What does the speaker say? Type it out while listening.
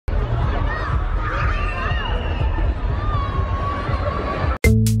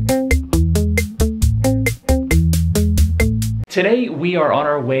Today we are on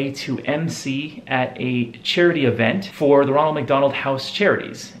our way to MC at a charity event for the Ronald McDonald House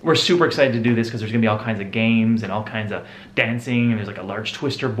Charities. We're super excited to do this because there's gonna be all kinds of games and all kinds of dancing, and there's like a large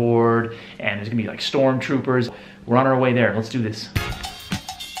twister board, and there's gonna be like stormtroopers. We're on our way there. Let's do this.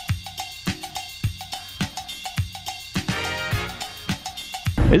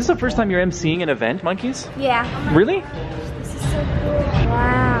 Is this the first time you're MCing an event, Monkeys? Yeah. Really? This is so cool.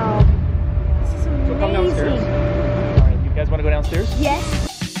 Wow. This is amazing. So come downstairs. All right, you guys want to go downstairs? Yes.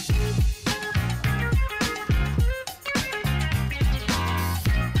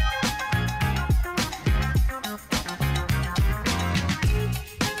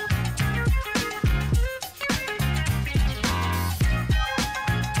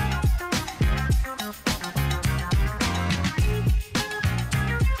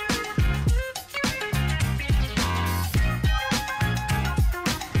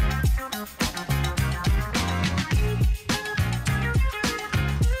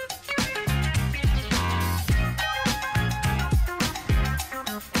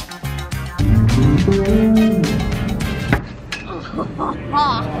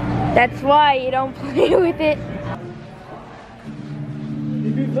 That's why you don't play with it.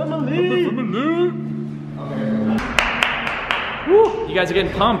 Woo, you guys are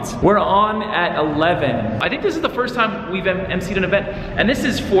getting pumped. We're on at 11. I think this is the first time we've MC'd an event, and this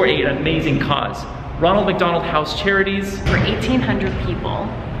is for an amazing cause. Ronald McDonald House Charities. For 1,800 people.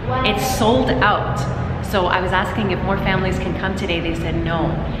 It's sold out. So I was asking if more families can come today. They said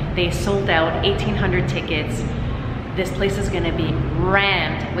no. They sold out 1,800 tickets. This place is gonna be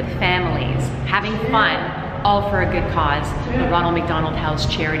rammed with families, having fun, all for a good cause. The Ronald McDonald House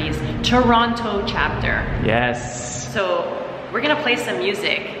Charities Toronto chapter. Yes. So we're gonna play some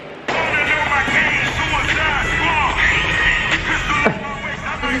music. This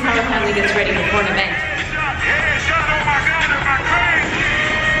is how the family gets ready before an event.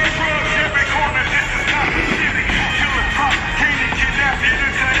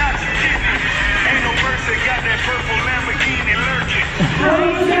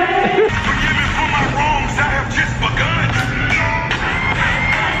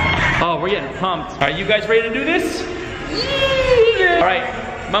 Oh, we're getting pumped. Are you guys ready to do this? Yeah. All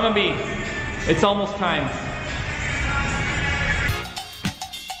right, Mama B, it's almost time.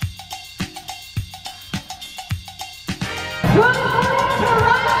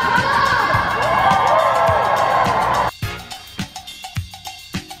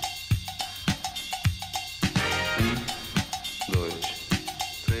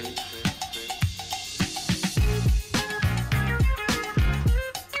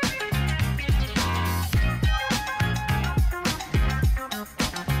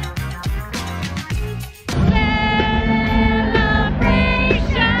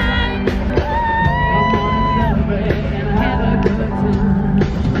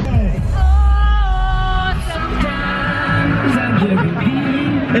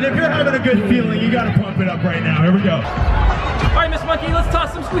 And if you're having a good feeling, you gotta pump it up right now. Here we go. All right, Miss Monkey, let's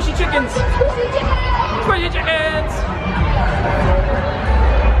toss some squishy chickens. Squishy chickens.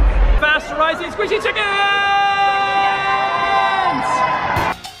 Fast rising squishy chickens.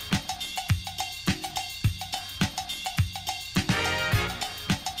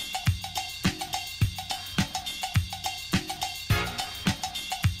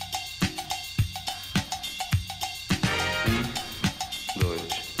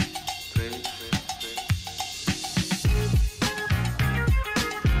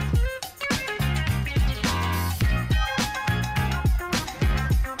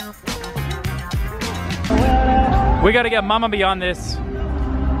 We gotta get Mama beyond this.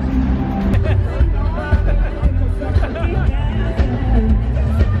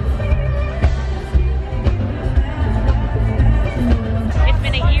 It's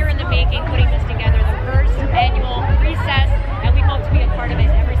been a year in the making putting this together, the first annual recess, and we hope to be a part of it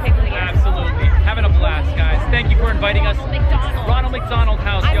every single year. Absolutely. Having a blast, guys. Thank you for inviting us. Ronald McDonald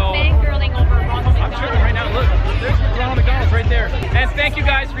House, y'all. I'm fangirling over Ronald McDonald. I'm sure right now, look, there's Ronald McDonald's right there. And thank you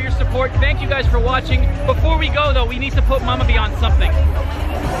guys for your support. Thank you guys for watching. Before we go though, we need to put Mama beyond something. Any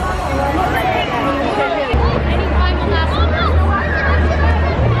final last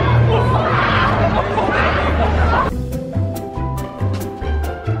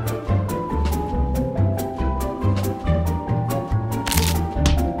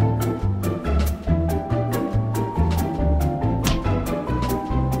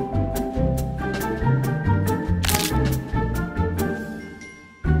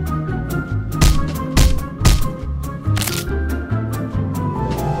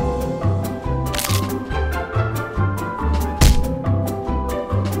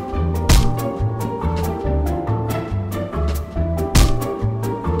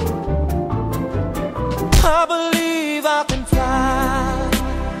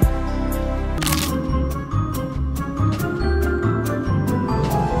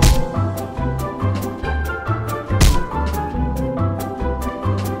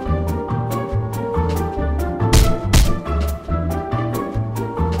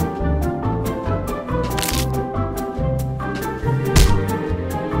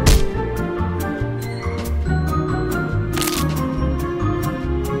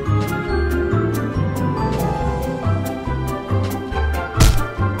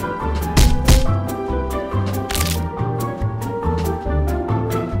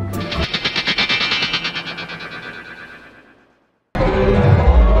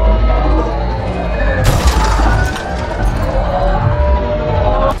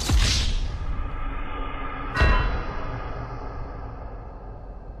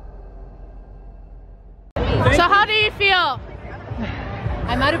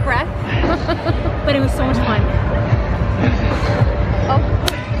I'm out of breath, but it was so much fun.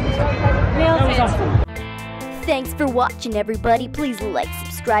 Nailed it. Thanks for watching, everybody. Please like,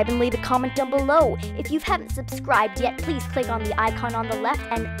 subscribe, and leave a comment down below. If you haven't subscribed yet, please click on the icon on the left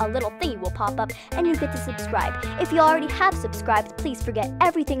and a little thingy will pop up and you get to subscribe. If you already have subscribed, please forget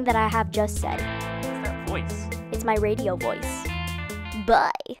everything that I have just said. What's that voice? It's my radio voice.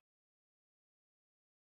 Bye.